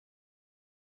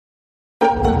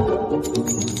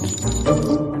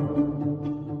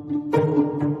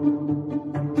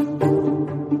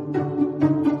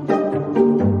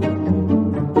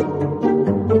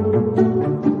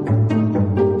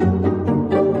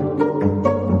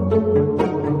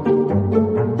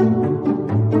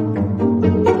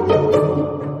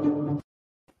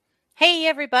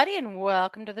Everybody, and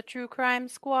welcome to the True Crime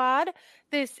Squad.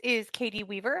 This is Katie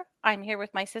Weaver. I'm here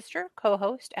with my sister,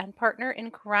 co-host, and partner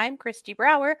in crime, Christy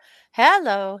Brower.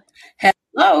 Hello.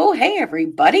 Hello. Hey,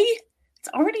 everybody. It's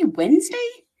already Wednesday?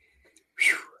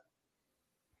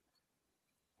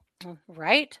 Whew.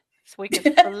 Right? This week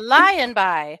is flying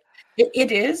by.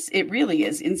 It is. It really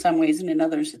is. In some ways, and in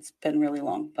others, it's been really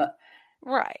long. But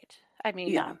right. I mean,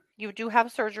 yeah. You do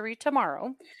have surgery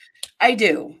tomorrow. I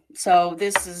do. So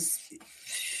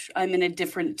I'm in a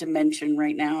different dimension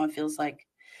right now. It feels like.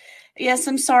 Yes,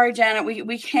 I'm sorry, Janet.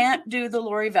 We can't do the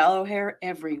Lori Vallow hair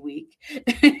every week.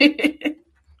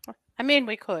 I mean,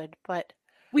 we could, but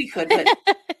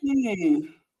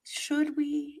should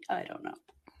we? I don't know.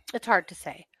 It's hard to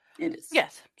say. It is.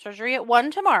 Yes, surgery at 1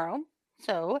 tomorrow.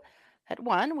 So at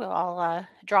 1, we'll all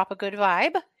drop a good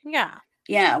vibe. Yeah.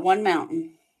 Yeah, One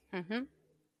Mountain. Mm-hmm.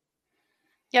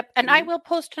 Yep, and I will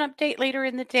post an update later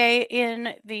in the day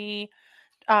in the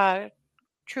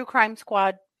True Crime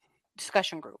Squad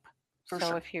discussion group.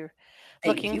 So if you're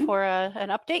looking for an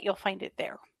update, you'll find it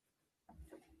there.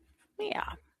 Yeah.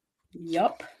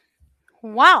 Yup.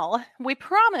 Well, we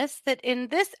promised that in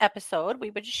this episode,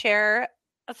 we would share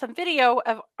some video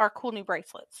of our cool new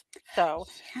bracelets. So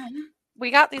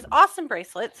we got these awesome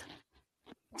bracelets.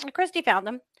 Christy found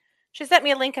them. She sent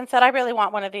me a link and said, I really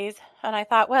want one of these. And I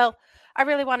thought, well, I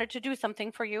really wanted to do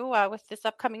something for you with this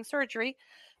upcoming surgery.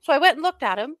 So I went and looked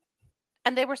at them.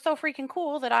 And they were so freaking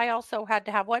cool that I also had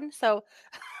to have one. So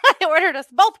I ordered us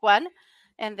both one.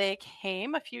 And they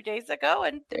came a few days ago.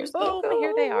 And boom,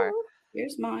 here they are.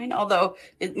 Here's mine. Although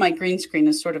my green screen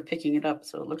is sort of picking it up.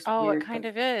 So it looks weird. Oh, it kind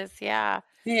of is. Yeah.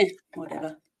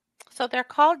 Whatever. So they're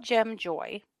called Gem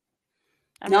Joy.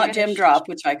 Not Gem Drop,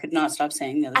 which I could not stop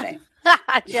saying the other day.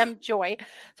 Gem Joy.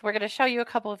 So we're going to show you a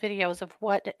couple of videos of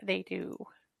what they do.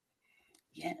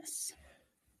 Yes.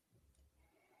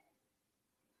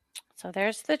 So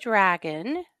there's the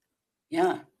dragon.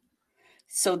 Yeah.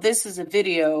 So this is a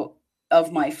video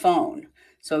of my phone.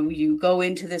 So you go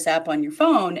into this app on your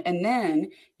phone, and then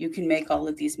you can make all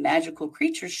of these magical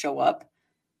creatures show up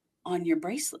on your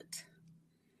bracelet,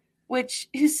 which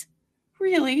is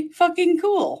really fucking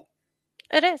cool.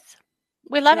 It is.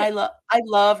 We love it. I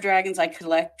love dragons. I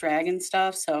collect dragon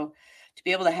stuff. So to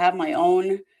be able to have my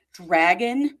own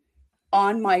dragon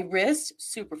on my wrist,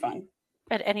 super fun.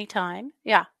 At any time.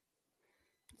 Yeah.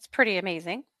 It's pretty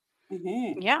amazing.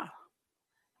 Mm-hmm. Yeah.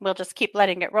 We'll just keep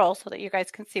letting it roll so that you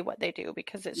guys can see what they do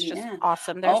because it's just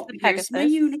awesome. There's the Pegasus. Here's my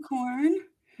unicorn.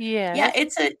 Yeah. Yeah,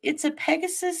 it's a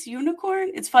Pegasus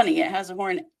unicorn. It's funny. It has a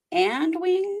horn and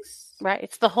wings. Right.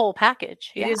 It's the whole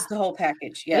package. It is the whole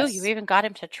package. Yes. Oh, you even got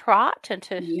him to trot and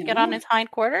to get on his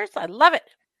hindquarters. I love it.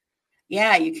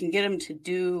 Yeah, you can get him to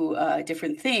do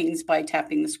different things by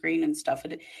tapping the screen and stuff.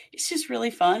 It's just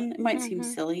really fun. It might seem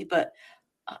silly, but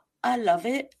I love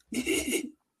it.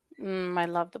 I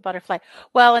love the butterfly.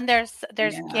 Well, and there's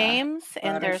games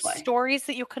and there's stories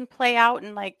that you can play out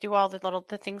and like do all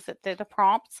the things that the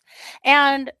prompts.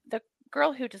 And the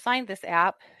girl who designed this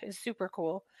app is super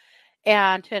cool,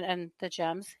 and the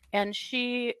gems, and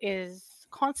she is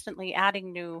constantly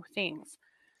adding new things.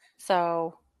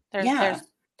 So there's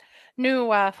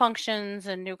new functions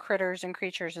and new critters and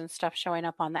creatures and stuff showing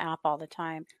up on the app all the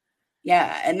time.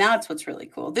 Yeah, and that's what's really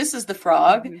cool. This is the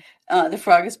frog. The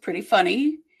frog is pretty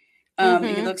funny.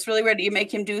 He looks really weird. You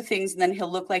make him do things, and then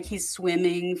he'll look like he's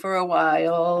swimming for a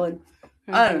while. And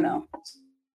I don't know.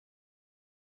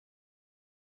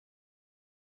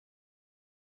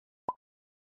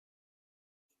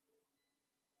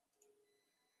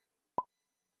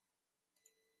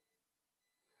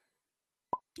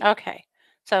 Okay,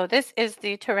 so this is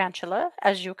the tarantula,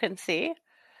 as you can see.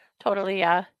 Totally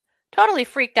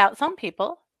freaked out some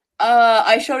people.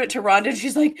 I showed it to Rhonda, and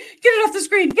she's like, "Get it off the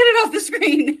screen! Get it off the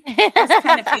screen!" I was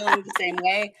kind of feeling the same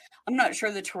way. I'm not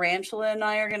sure the tarantula and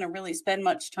I are going to really spend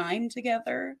much time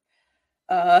together.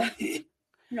 I'm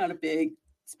not a big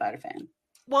spider fan.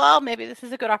 Well, maybe this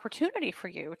is a good opportunity for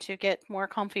you to get more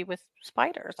comfy with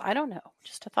spiders. I don't know.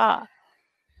 Just a thought.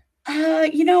 I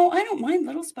don't mind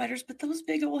little spiders, but those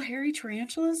big old hairy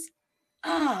tarantulas.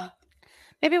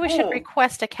 Maybe we should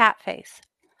request a cat face.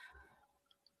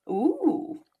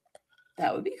 Ooh,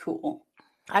 that would be cool.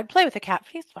 I'd play with a cat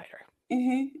face spider.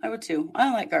 I would too.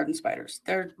 I like garden spiders.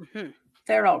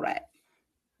 They're all right.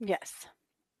 Yes.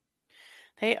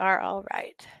 They are all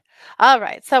right. All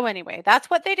right. So anyway, that's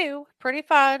what they do. Pretty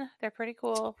fun. They're pretty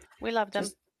cool. We love them.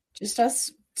 Just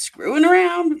us screwing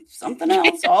around with something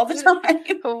else all the time.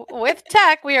 With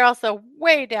tech, we are also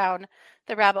way down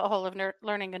the rabbit hole of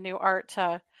learning a new art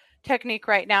technique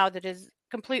right now that is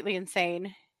completely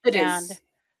insane. It And is.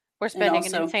 we're And spending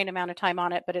an also, insane amount of time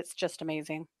on it, but it's just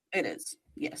amazing. it is.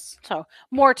 Yes. So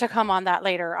more to come on that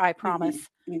later, I promise.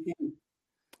 Mm-hmm.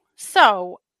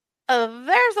 So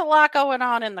there's a lot going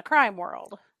on in the crime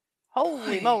world.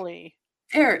 Holy moly.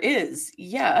 There is.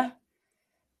 Yeah.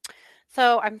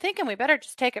 So I'm thinking we better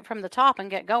just take it from the top and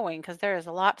get going because there is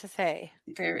a lot to say.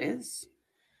 There is.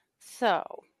 So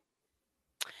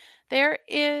there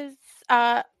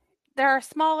are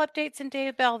small updates in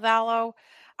Daybell Vallow.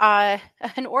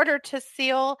 In order to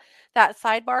seal that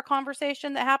sidebar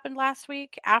conversation that happened last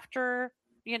week after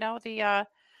the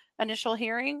initial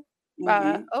hearing.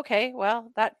 Okay,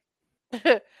 well that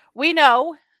we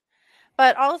know,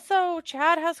 but also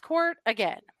Chad has court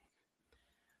again.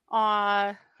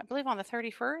 I believe on the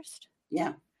 31st.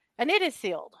 Yeah. And it is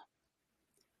sealed.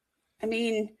 I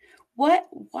mean,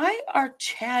 why are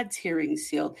Chad's hearings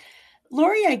sealed?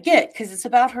 Lori, I get because it's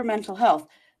about her mental health,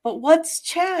 but what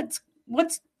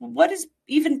is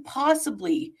even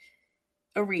possibly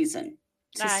a reason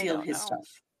to seal his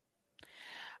stuff?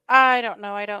 I don't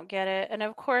know. I don't get it. And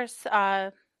of course,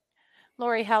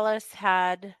 Lori Hellis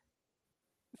had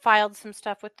filed some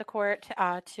stuff with the court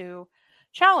to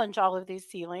challenge all of these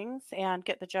sealings and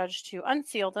get the judge to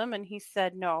unseal them, and he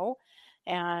said no,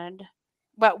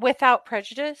 but without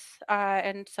prejudice,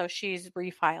 and so she's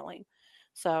refiling.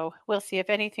 So we'll see if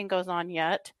anything goes on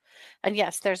yet. And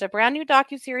yes, there's a brand new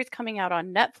docuseries coming out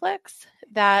on Netflix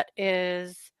that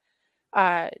is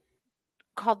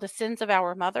called The Sins of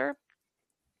Our Mother.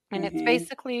 And it's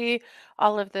basically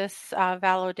all of this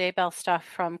Vallow Daybell stuff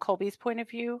from Colby's point of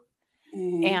view.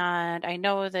 And I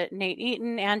know that Nate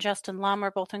Eaton and Justin Lum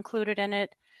are both included in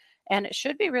it. And it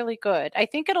should be really good. I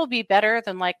think it'll be better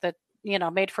than like the,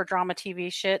 made for drama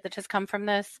TV shit that has come from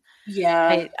this.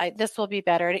 Yeah. This will be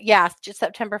better. Yeah, just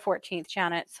September 14th,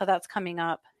 Janet. So that's coming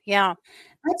up. Yeah.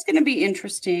 That's going to be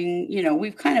interesting.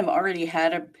 We've kind of already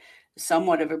had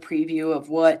somewhat of a preview of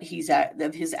what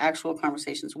of his actual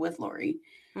conversations with Lori.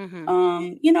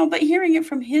 But hearing it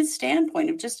from his standpoint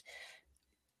of just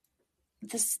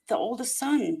the oldest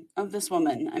son of this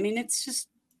woman. I mean, it's just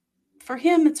for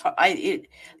him.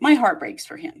 My heart breaks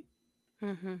for him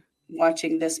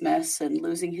watching this mess and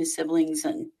losing his siblings,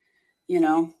 and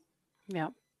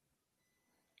Yep.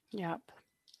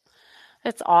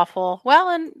 It's awful. Well,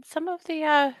 and some of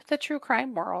the true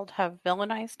crime world have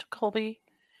villainized Colby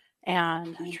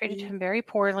and treated him very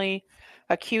poorly,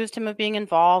 accused him of being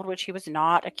involved, which he was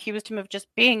not, accused him of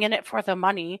just being in it for the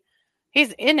money.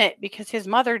 He's in it because his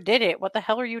mother did it. What the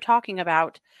hell are you talking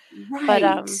about? Right.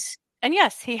 But and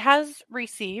yes, he has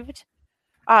received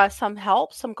some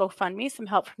help, some GoFundMe, some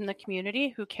help from the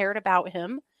community who cared about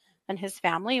him and his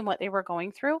family and what they were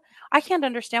going through. I can't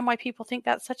understand why people think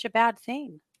that's such a bad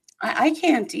thing. I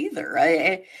can't either.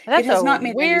 That's it has a not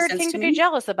made weird any sense thing to to me. be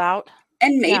jealous about.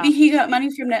 And maybe he got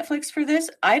money from Netflix for this.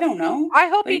 I don't know. I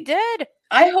hope he did.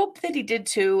 I hope that he did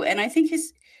too. And I think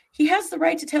he has the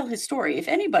right to tell his story. If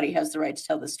anybody has the right to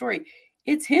tell the story,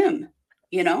 it's him,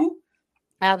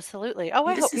 Absolutely.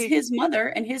 Oh, this is his mother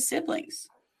and his siblings.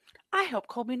 I hope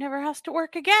Colby never has to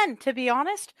work again, to be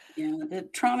honest. Yeah, the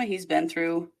trauma he's been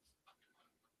through.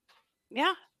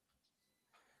 Yeah.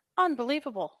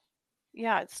 Unbelievable.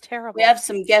 Yeah, it's terrible. We have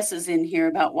some guesses in here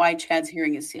about why Chad's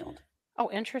hearing is sealed. Oh,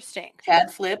 interesting.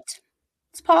 Chad flipped.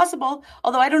 It's possible,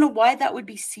 although I don't know why that would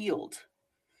be sealed.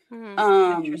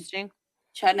 Interesting.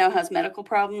 Chad now has medical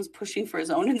problems, pushing for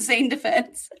his own insane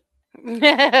defense.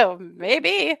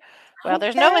 Maybe. Well,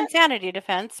 there's no insanity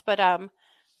defense, but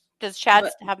does Chad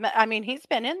have? I mean, he's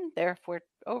been in there for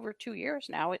over 2 years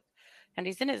now, and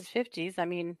he's in his 50s. I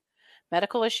mean,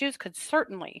 medical issues could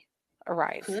certainly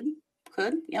arise.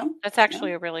 Could, yeah. That's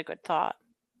actually a really good thought.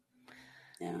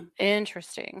 Yeah.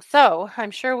 Interesting. So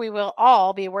I'm sure we will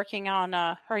all be working on,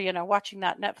 watching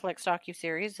that Netflix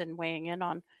docuseries and weighing in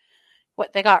on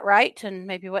what they got right and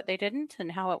maybe what they didn't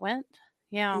and how it went.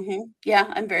 Yeah.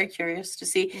 Yeah, I'm very curious to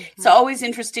see. It's always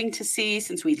interesting to see,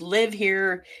 since we live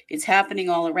here, it's happening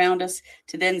all around us,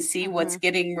 to then see what's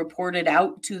getting reported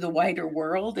out to the wider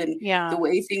world and the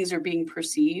way things are being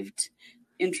perceived.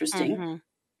 Interesting.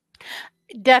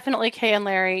 Definitely Kay and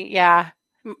Larry. Yeah.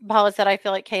 Paula said, I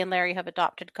feel like Kay and Larry have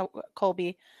adopted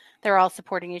Colby. They're all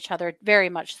supporting each other. Very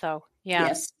much so. Yeah.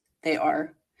 Yes, they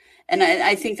are. And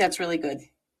I think that's really good.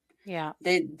 Yeah.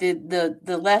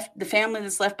 The family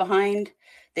that's left behind,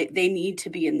 they need to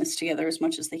be in this together as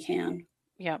much as they can.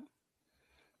 Yep.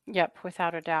 Yep,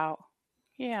 without a doubt.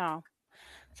 Yeah.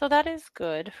 So that is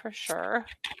good for sure.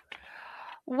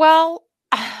 Well,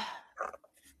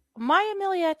 Maya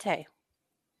Millette.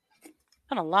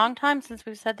 Been a long time since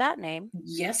we've said that name.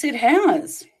 Yes, it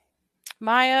has.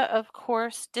 Maya, of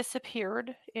course,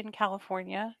 disappeared in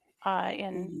California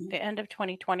in Mhm. the end of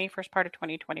 2020, first part of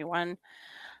 2021.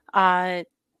 Uh,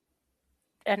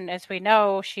 and as we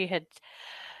know, she had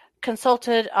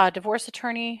consulted a divorce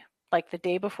attorney like the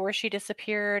day before she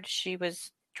disappeared. She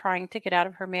was trying to get out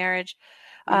of her marriage.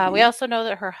 We Mhm. also know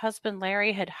that her husband,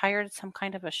 Larry, had hired some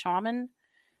kind of a shaman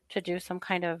to do some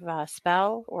kind of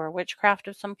spell or witchcraft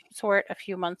of some sort a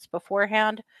few months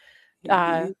beforehand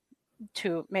uh, Mhm.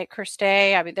 to make her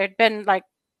stay. I mean, there'd been like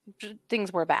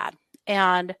things were bad.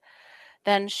 And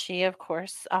then she, of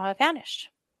course, vanished.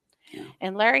 Yeah.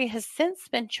 And Larry has since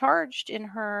been charged in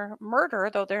her murder,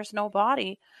 though there's no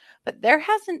body. But there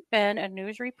hasn't been a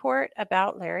news report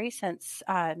about Larry since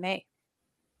May.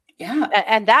 Yeah.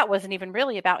 And that wasn't even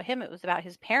really about him. It was about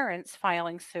his parents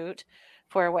filing suit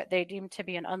for what they deemed to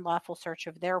be an unlawful search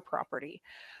of their property.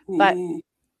 But Mhm.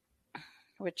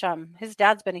 which his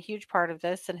dad's been a huge part of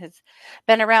this and has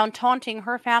been around taunting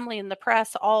her family in the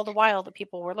press all the while that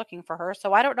people were looking for her.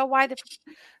 So I don't know why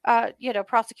the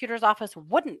prosecutor's office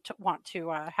wouldn't want to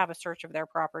have a search of their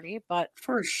property, but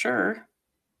For sure.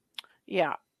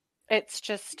 yeah, it's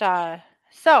just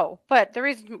so. But the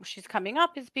reason she's coming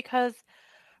up is because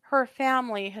her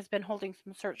family has been holding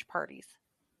some search parties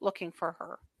looking for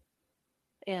her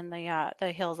in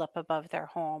the hills up above their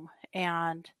home,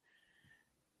 and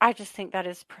I just think that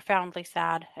is profoundly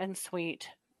sad and sweet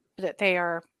that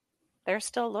they're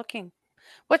still looking.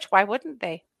 Which why wouldn't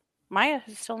they? Maya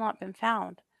has still not been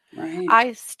found. Right.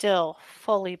 I still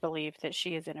fully believe that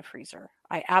she is in a freezer.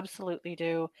 I absolutely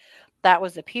do. That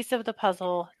was a piece of the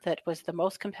puzzle that was the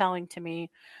most compelling to me.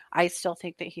 I still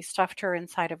think that he stuffed her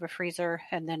inside of a freezer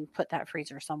and then put that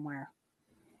freezer somewhere.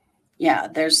 Yeah,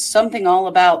 there's something all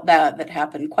about that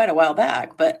happened quite a while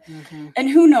back, but Mhm. and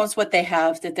who knows what they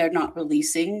have that they're not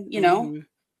releasing. Mhm.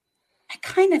 I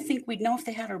kind of think we'd know if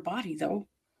they had her body though.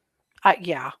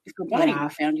 Yeah. If her body were Yeah.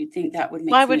 found, you'd think that would Well,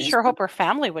 make I the would news. sure But hope her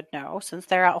family would know since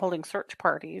they're out holding search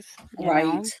parties.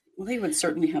 right. Well, they would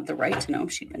certainly have the right to know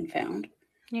if she'd been found.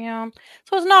 Yeah.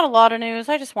 So it's not a lot of news.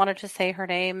 I just wanted to say her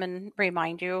name and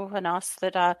remind you and us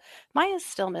that Maya's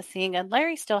still missing and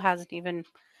Larry still hasn't even,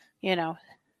 you know,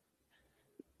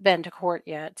 been to court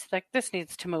yet. Like this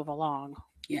needs to move along.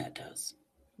 Yeah, it does.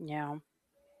 Yeah.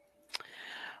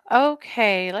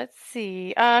 Okay, let's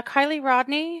see. Kylie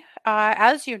Rodney,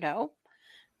 as you know,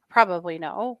 probably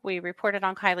know, we reported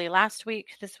on Kylie last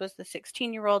week. This was the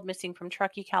 16-year-old missing from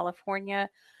Truckee, California,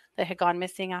 that had gone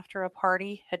missing after a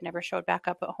party, had never showed back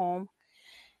up at home.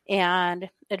 And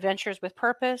Adventures with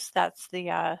Purpose, that's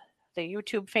the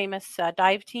YouTube famous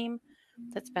dive team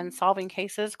that's been solving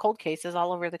cases, cold cases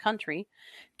all over the country,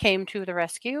 came to the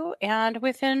rescue. And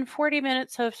within 40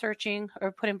 minutes of searching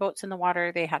or putting boats in the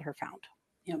water, they had her found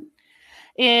Yep.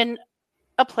 in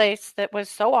a place that was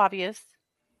so obvious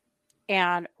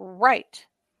and right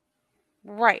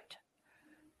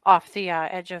off the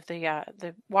edge of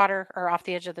the water, or off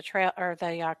the edge of the trail, or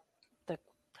the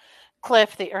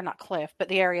cliff, the or not cliff, but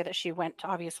the area that she went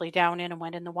obviously down in and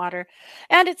went in the water.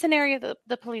 And it's an area that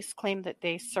the police claim that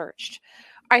they searched.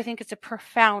 I think it's a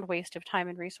profound waste of time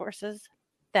and resources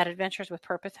that Adventures with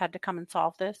Purpose had to come and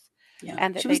solve this, Yeah.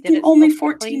 and that She they was did in it only so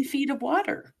 14 quickly. feet of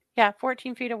water. Yeah,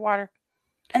 14 feet of water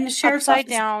And the sheriff's upside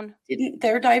office down.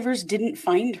 their divers didn't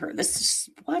find her. This is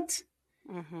what?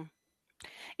 Hmm.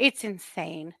 It's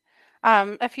insane.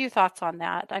 A few thoughts on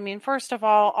that. I mean, first of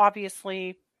all,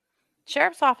 obviously,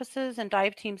 sheriff's offices and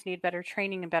dive teams need better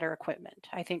training and better equipment.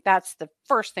 I think that's the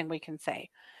first thing we can say.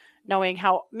 Knowing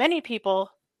how many people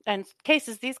and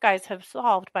cases these guys have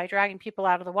solved by dragging people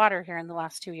out of the water here in the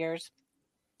last 2 years.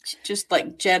 Just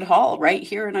like Jed Hall right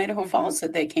here in Idaho Hmm. Falls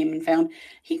that they came and found.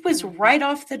 He was Hmm. right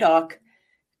off the dock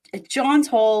at John's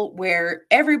Hole where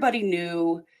everybody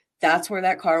knew that's where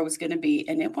that car was going to be.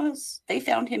 And it was. They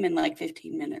found him in like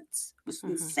 15 minutes. It was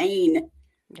Hmm. insane.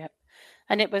 Yep.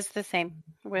 And it was the same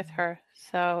with her.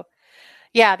 So,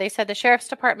 yeah, they said the sheriff's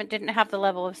department didn't have the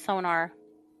level of sonar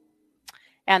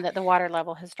and that the water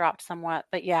level has dropped somewhat.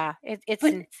 But yeah, it's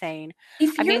But insane.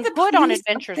 if I you're mean, the good on police up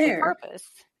Adventures with there, Purpose.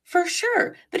 for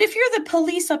sure. But if you're the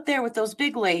police up there with those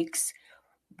big lakes,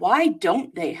 why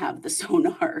don't they have the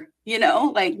sonar?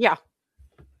 Like Yeah.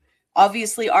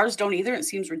 obviously ours don't either. It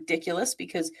seems ridiculous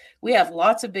because we have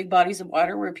lots of big bodies of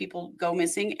water where people go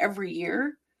missing every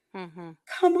year. Hmm.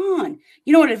 Come on.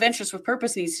 You know what Adventures with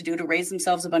Purpose needs to do to raise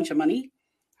themselves a bunch of money?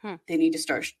 Hmm. They need to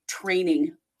start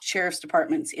training sheriff's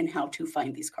departments in how to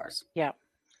find these cars. Yeah.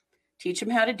 teach them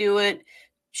how to do it,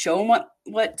 show them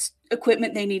what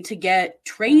equipment they need to get,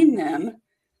 train them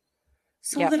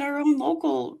so that our own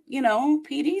local,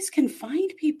 PDs can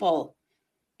find people.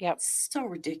 Yep. It's so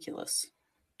ridiculous.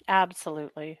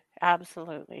 Absolutely.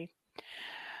 Absolutely.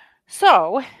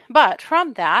 So, but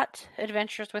from that,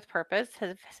 Adventures with Purpose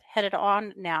has headed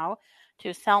on now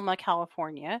to Selma,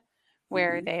 California,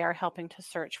 where they are helping to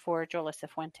search for Julissa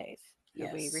Fuentes, who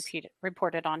we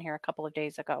reported on here a couple of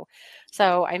days ago.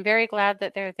 So I'm very glad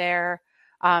that they're there.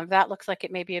 That looks like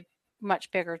it may be a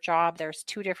much bigger job. There's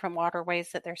 2 different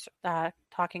waterways that they're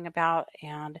talking about,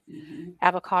 and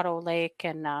Avocado Lake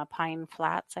and Pine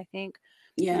Flats, I think.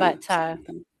 Yeah.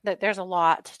 But there's a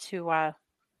lot to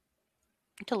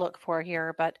look for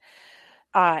here. But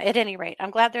at any rate,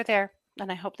 I'm glad they're there,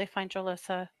 and I hope they find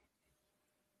Julissa.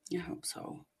 I hope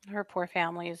so. Her poor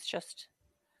family is just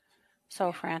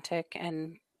so frantic,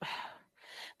 and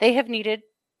they have needed.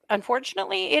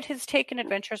 Unfortunately, it has taken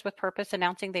Adventures with Purpose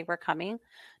announcing they were coming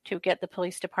to get the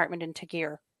police department into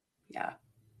gear. Yeah.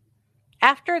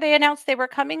 After they announced they were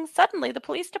coming, suddenly the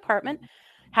police department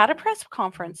had a press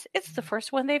conference. It's the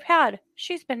first one they've had.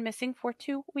 She's been missing for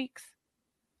 2 weeks.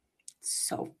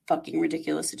 So fucking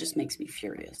ridiculous. It just makes me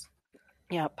furious.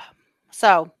 Yep.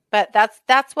 So, but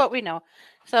that's what we know.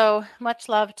 So much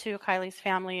love to Kylie's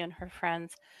family and her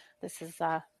friends. This is,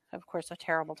 of course, a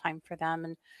terrible time for them.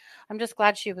 And I'm just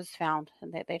glad she was found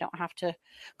and that they don't have to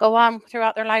go on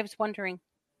throughout their lives wondering.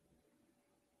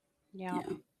 Yep.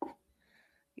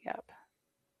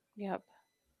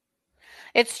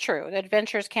 It's true. The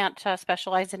adventures can't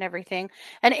specialize in everything.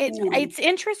 And it's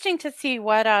interesting to see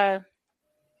what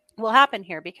will happen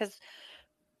here, because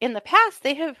in the past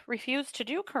they have refused to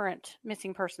do current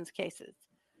missing persons cases.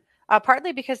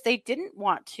 Partly because they didn't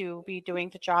want to be doing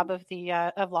the job of the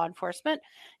of law enforcement,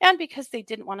 and because they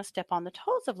didn't want to step on the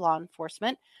toes of law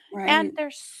enforcement. Right. And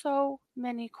there's so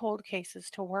many cold cases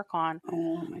to work on.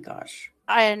 Oh my gosh.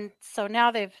 And so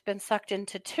now they've been sucked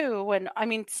into 2, and I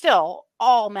mean, still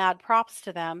all mad props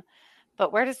to them.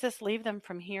 But where does this leave them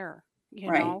from here?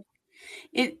 You know?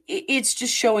 It's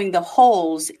just showing the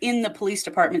holes in the police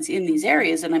departments in these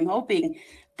areas, and I'm hoping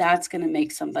that's going to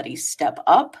make somebody step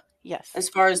up. Yes. As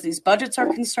far as these budgets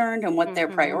are concerned and what they're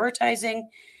prioritizing.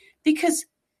 Because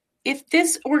if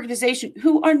this organization,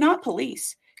 who are not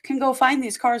police, can go find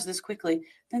these cars this quickly,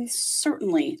 then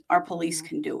certainly our police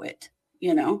can do it,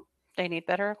 They need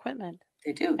better equipment.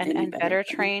 They do. They need better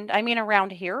trained. I mean,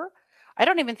 around here, I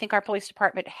don't even think our police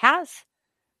department has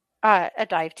a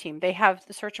dive team. They have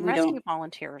the search and rescue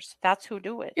volunteers. That's who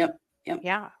do it. Yep.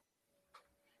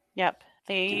 Yep.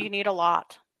 They need a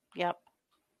lot. Yep.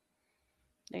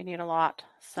 They need a lot.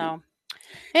 So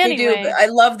anyway. They do. But I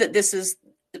love that this is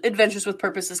Adventures with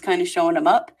Purpose is kind of showing them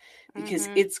up, because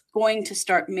it's going to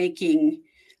start making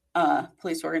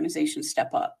police organizations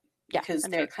step up, because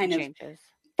they're kind of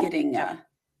getting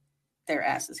their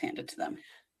asses handed to them.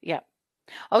 Yep.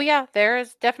 Oh yeah, there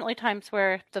is definitely times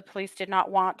where the police did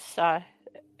not want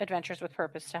Adventures with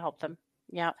Purpose to help them.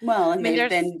 Yeah. Well, and they've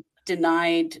been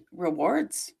denied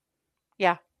rewards.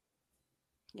 Yeah.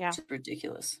 It's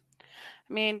ridiculous.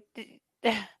 I mean,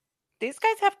 these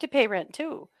guys have to pay rent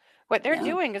too. What they're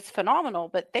doing is phenomenal,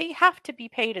 but they have to be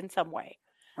paid in some way.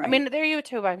 Right. I mean, their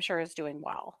YouTube, I'm sure, is doing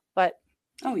well, but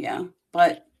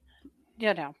but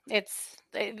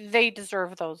they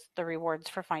deserve the rewards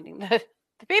for finding the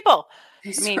people.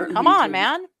 I mean, come on,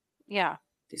 man. Yeah,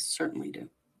 they certainly do.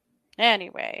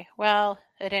 Anyway, well,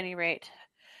 at any rate,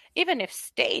 even if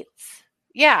states,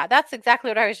 that's exactly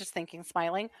what I was just thinking,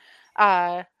 smiling.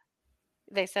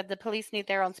 They said the police need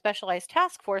their own specialized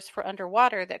task force for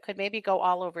underwater that could maybe go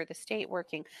all over the state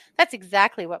working. That's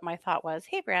exactly what my thought was.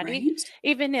 Hey, Brandy,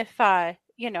 even if,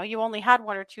 you only had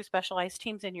 1 or 2 specialized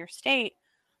teams in your state,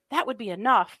 that would be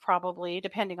enough, probably,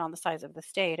 depending on the size of the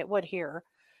state. It would here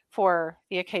for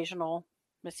the occasional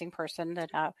missing person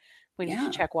that we need to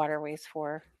check waterways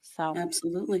for. So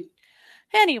absolutely.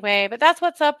 Anyway, but that's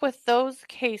what's up with those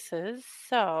cases.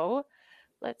 So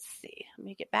let's see. Let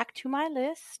me get back to my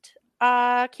list.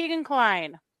 Kegan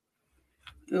Kline.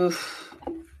 Oof.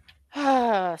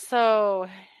 So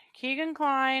Kegan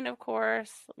Kline, of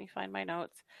course, let me find my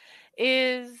notes,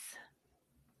 this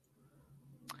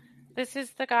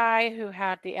is the guy who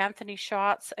had the Anthony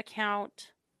Shots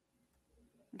account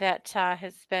that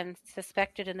has been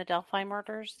suspected in the Delphi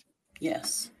murders.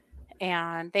 Yes.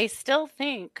 And they still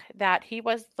think that he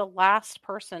was the last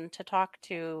person to talk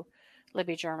to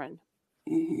Libby German.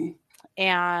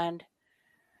 And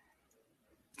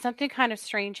something kind of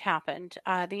strange happened.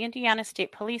 The Indiana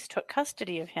State Police took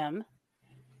custody of him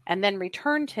and then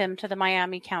returned him to the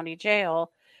Miami County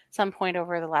Jail some point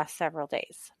over the last several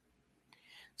days.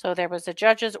 So there was a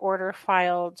judge's order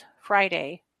filed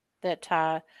Friday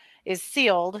that is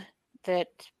sealed that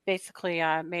basically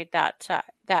made that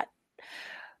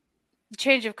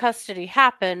change of custody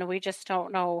happen. We just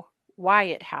don't know why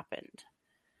it happened.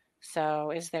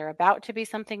 So is there about to be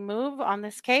something move on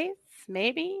this case?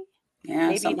 Maybe. Yeah,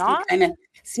 Maybe something not. kind of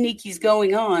sneaky's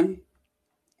going on.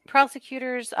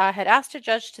 Prosecutors had asked a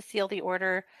judge to seal the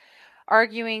order,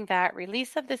 arguing that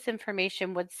release of this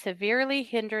information would severely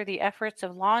hinder the efforts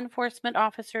of law enforcement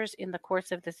officers in the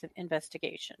course of this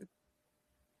investigation.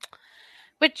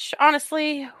 Which,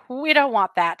 honestly, we don't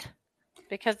want that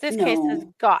because this case has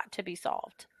got to be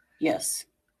solved. Yes.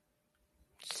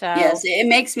 So yes, it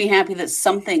makes me happy that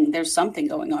there's something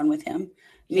going on with him.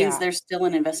 It means there's still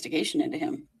an investigation into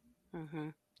him. Mm-hmm.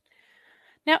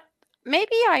 Now,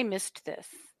 maybe I missed this,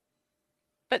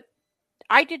 but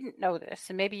I didn't know this,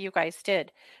 and maybe you guys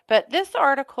did. But this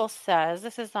article says,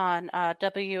 this is on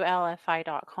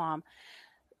WLFI.com,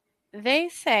 they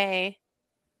say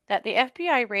that the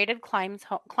FBI raided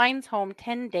Kline's home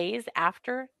 10 days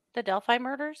after the Delphi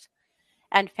murders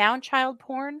and found child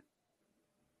porn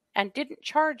and didn't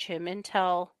charge him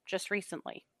until just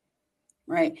recently.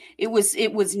 Right. It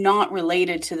was not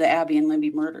related to the Abby and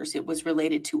Libby murders. It was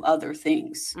related to other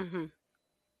things. Mm-hmm.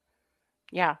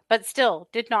 Yeah, but still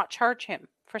did not charge him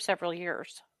for several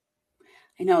years.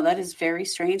 I know, that is very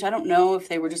strange. I don't know if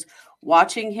they were just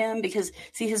watching him because,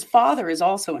 see, his father is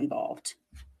also involved.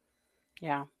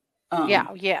 Yeah.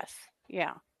 Yes.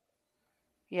 Yeah.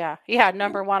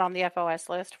 Number one on the FOS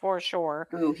list for sure.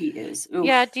 Oh, he is. Oof.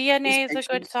 Yeah, DNA is a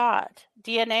good thought.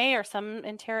 DNA or some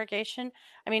interrogation.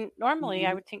 I mean, normally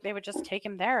I would think they would just take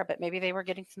him there, but maybe they were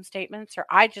getting some statements, or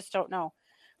I just don't know.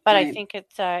 But I think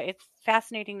it's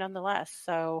fascinating nonetheless.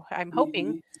 So I'm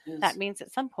hoping that means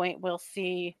at some point we'll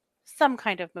see some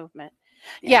kind of movement.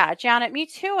 Yeah, Janet, me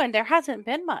too. And there hasn't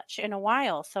been much in a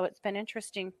while, so it's been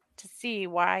interesting to see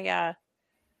why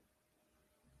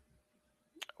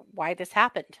this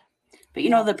happened. But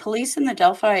the police in the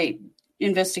Delphi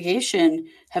investigation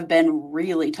have been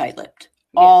really tight-lipped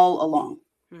all along.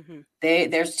 Mm-hmm.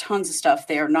 There's tons of stuff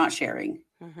they are not sharing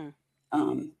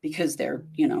because they're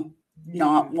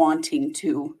not wanting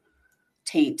to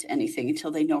taint anything until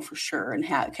they know for sure and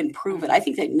can prove it. I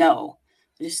think they know.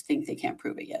 I just think they can't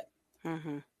prove it yet.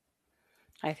 Mm-hmm.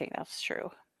 I think that's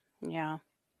true. Yeah.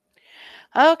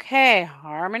 Okay,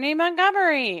 Harmony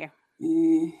Montgomery.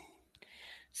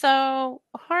 So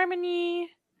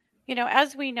Harmony,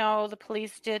 as we know, the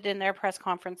police did in their press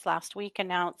conference last week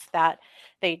announce that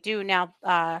they do now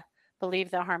believe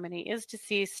that Harmony is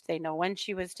deceased. They know when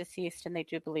she was deceased, and they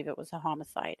do believe it was a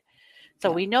homicide.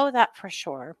 So we know that for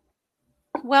sure.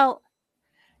 Well,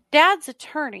 Dad's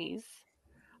attorneys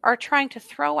are trying to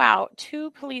throw out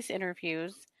 2 police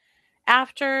interviews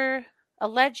after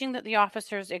alleging that the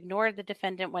officers ignored the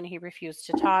defendant when he refused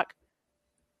to talk.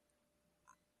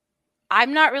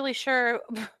 I'm not really sure.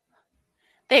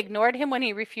 They ignored him when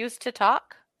he refused to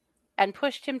talk and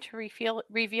pushed him to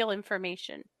reveal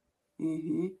information.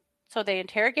 Mm-hmm. So they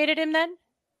interrogated him then?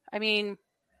 I mean,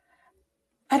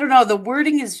 I don't know. The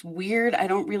wording is weird. I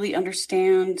don't really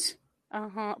understand.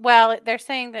 Well, they're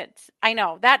saying that, I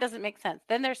know, that doesn't make sense.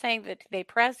 Then they're saying that they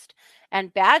pressed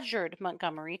and badgered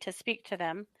Montgomery to speak to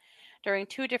them during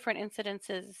 2 different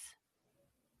incidences.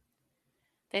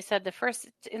 They said the first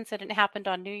incident happened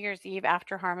on New Year's Eve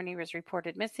after Harmony was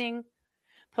reported missing.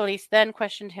 Police then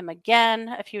questioned him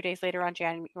again a few days later on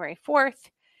January 4th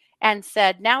and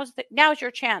said, now's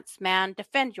your chance, man.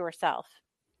 Defend yourself.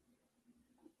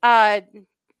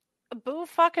 Boo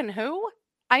fucking who?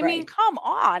 I mean, come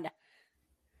on.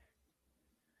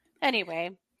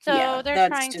 Anyway, so they're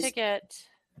trying to get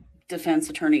defense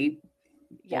attorney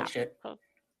bullshit.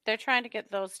 They're trying to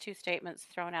get those 2 statements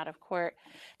thrown out of court.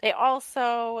 There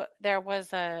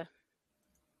was a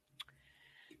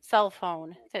cell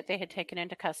phone that they had taken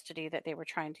into custody that they were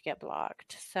trying to get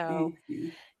blocked. So,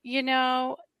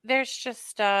 there's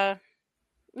just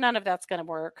none of that's going to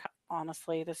work.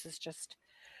 Honestly, this is just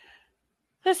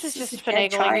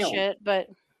finagling shit. But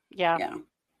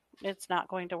it's not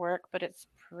going to work. But it's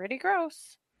pretty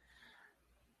gross.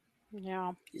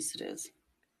 Yeah. Yes, it is.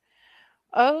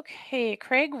 Okay,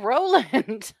 Craig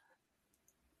Rowland.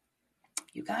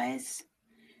 You guys,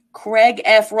 Craig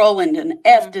F. Rowland, and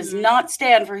F does not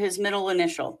stand for his middle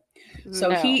initial.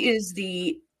 So he is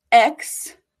the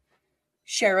ex-sheriff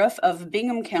of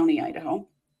Bingham County, Idaho.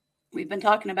 We've been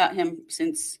talking about him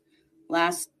since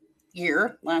last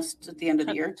at the end of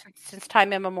the year. Since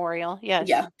time immemorial, yes.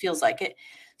 Yeah, feels like it.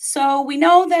 So we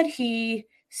know that he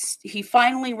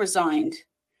finally resigned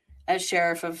as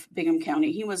sheriff of Bingham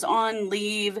County. He was on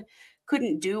leave,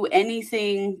 couldn't do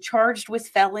anything, charged with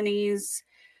felonies,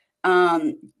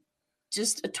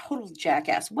 just a total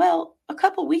jackass. Well, a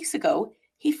couple weeks ago,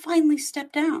 he finally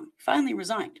stepped down, finally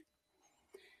resigned.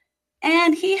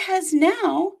 And he has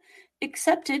now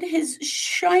accepted his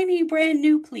shiny brand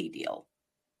new plea deal.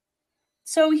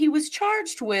 So he was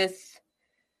charged with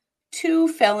 2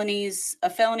 felonies, a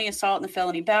felony assault and a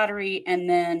felony battery, and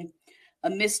then a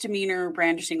misdemeanor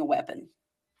brandishing a weapon.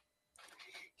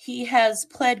 He has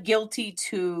pled guilty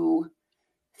to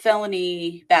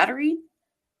felony battery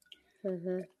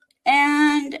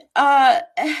and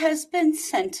has been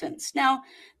sentenced. Now,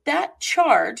 that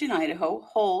charge in Idaho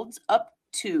holds up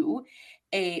to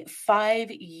a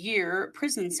 5-year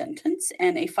prison sentence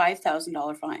and a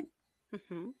 $5,000 fine.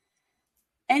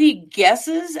 Any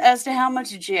guesses as to how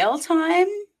much jail time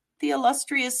the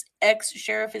illustrious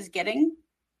ex-sheriff is getting?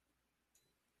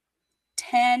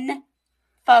 10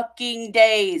 fucking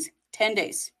days. 10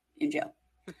 days in jail.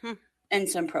 And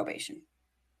some probation.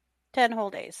 10 whole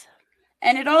days.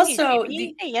 And it also,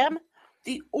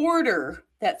 the order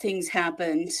that things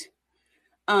happened,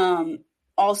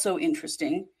 also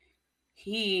interesting.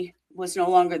 He was no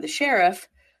longer the sheriff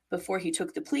before he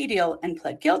took the plea deal and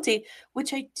pled guilty,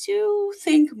 which I do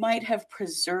think might have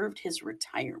preserved his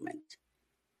retirement,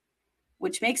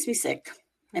 which makes me sick.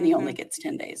 And he only gets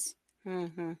 10 days.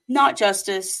 Not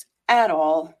justice at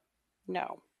all.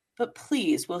 No. But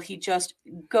please, will he just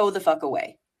go the fuck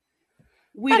away?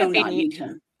 We do not need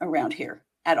him around here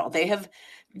at all. They have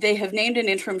named an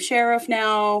interim sheriff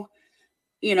now.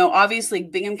 You know, obviously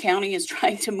Bingham County is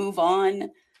trying to move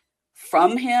on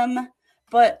from him,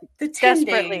 but the 10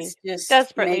 days just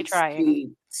makes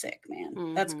me sick,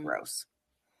 man. That's gross.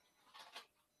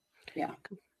 Yeah.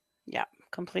 Yeah,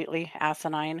 completely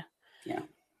asinine. Yeah.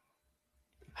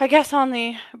 I guess on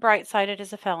the bright side, it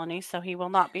is a felony, so he will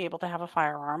not be able to have a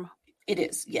firearm. It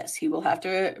is. Yes, he will have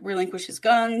to relinquish his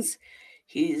guns.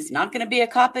 He's not going to be a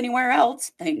cop anywhere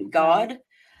else, thank God.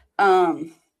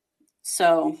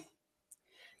 So,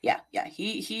 yeah,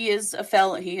 he is a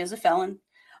felon. He is a felon.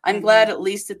 I'm glad at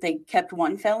least that they kept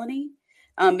one felony,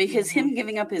 because him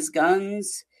giving up his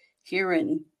guns here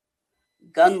in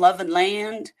gun-loving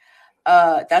land,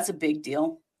 that's a big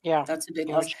deal. Yeah, that's a big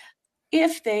loss.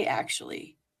 If they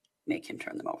actually make him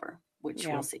turn them over, which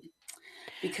we'll see.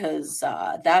 Because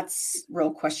that's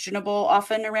real questionable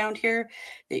often around here.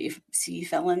 That you see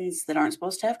felons that aren't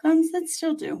supposed to have guns that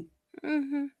still do.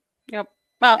 Yep.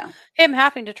 Well, him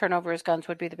having to turn over his guns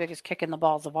would be the biggest kick in the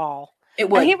balls of all. It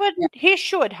would. And he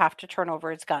should have to turn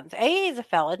over his guns. A, he's a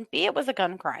felon. B, it was a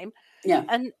gun crime. Yeah.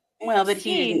 And well, but C,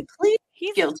 he didn't plead.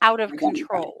 He's out of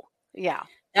control. Yeah.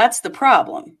 That's the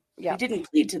problem. Yeah. He didn't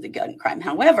plead to the gun crime.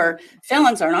 However,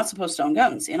 felons are not supposed to own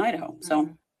guns in Idaho. So,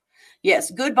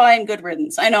 yes, goodbye and good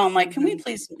riddance. I know. I'm like, can we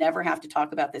please never have to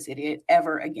talk about this idiot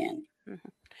ever again?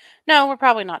 No, we're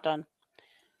probably not done.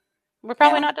 We're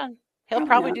probably not done. He'll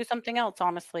probably do something else,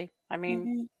 honestly. I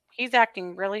mean, he's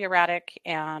acting really erratic,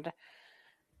 and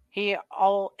he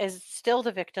is still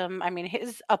the victim. I mean,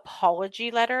 his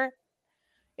apology letter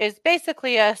is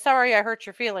basically a sorry I hurt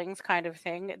your feelings kind of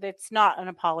thing. It's not an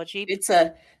apology. It's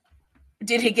a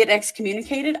did he get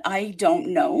excommunicated? I don't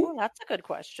know. Oh, that's a good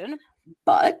question.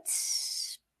 But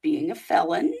being a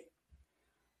felon,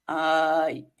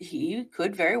 he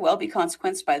could very well be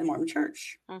consequenced by the Mormon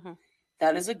Church.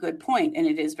 That is a good point, and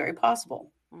it is very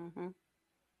possible.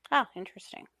 Ah,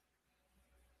 interesting.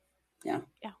 Yeah.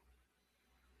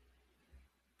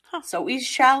 Huh. So we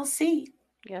shall see.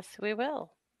 Yes, we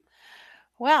will.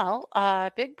 Well,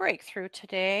 big breakthrough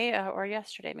today, or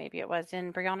yesterday maybe it was,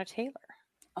 in Breonna Taylor.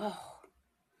 Oh,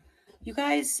 you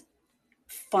guys,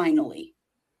 finally.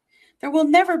 There will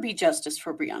never be justice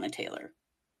for Breonna Taylor.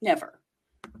 Never.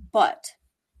 But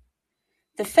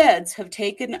the feds have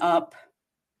taken up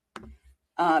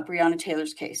Breonna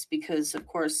Taylor's case because, of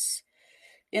course,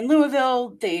 in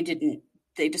Louisville, they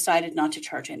decided not to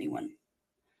charge anyone.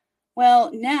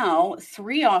 Well, now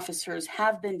 3 officers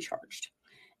have been charged.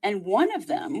 And one of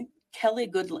them, Kelly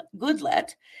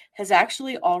Goodlette, has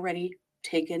actually already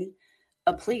taken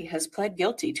a plea, has pled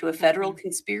guilty to a federal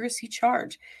conspiracy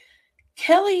charge.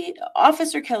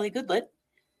 Officer Kelly Goodlette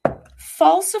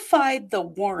falsified the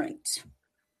warrant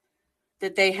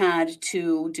that they had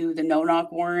to do the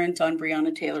no-knock warrant on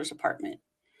Breonna Taylor's apartment.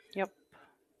 Yep.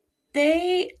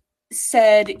 They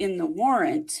said in the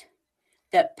warrant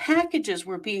that packages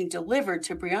were being delivered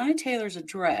to Breonna Taylor's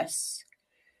address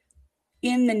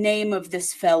in the name of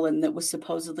this felon that was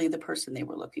supposedly the person they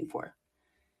were looking for.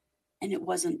 And it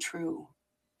wasn't true.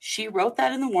 She wrote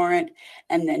that in the warrant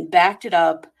and then backed it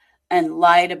up and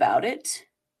lied about it.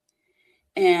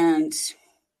 And